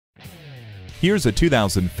Here's a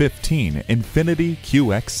 2015 Infiniti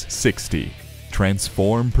QX60.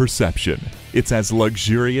 Transform perception. It's as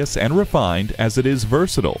luxurious and refined as it is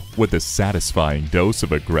versatile, with a satisfying dose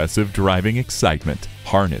of aggressive driving excitement.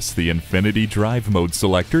 Harness the Infiniti Drive Mode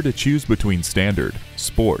selector to choose between Standard,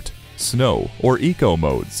 Sport, Snow, or Eco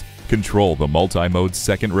modes. Control the multi-mode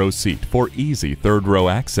second row seat for easy third row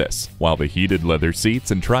access, while the heated leather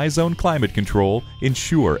seats and tri-zone climate control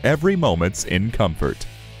ensure every moment's in comfort.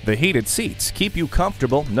 The heated seats keep you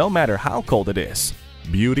comfortable no matter how cold it is.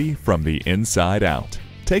 Beauty from the inside out.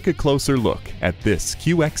 Take a closer look at this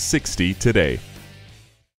QX60 today.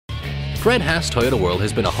 Fred Haas Toyota World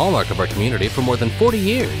has been a hallmark of our community for more than 40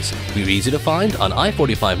 years. We're easy to find on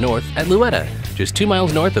I-45 North at Luetta, just 2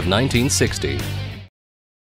 miles north of 1960.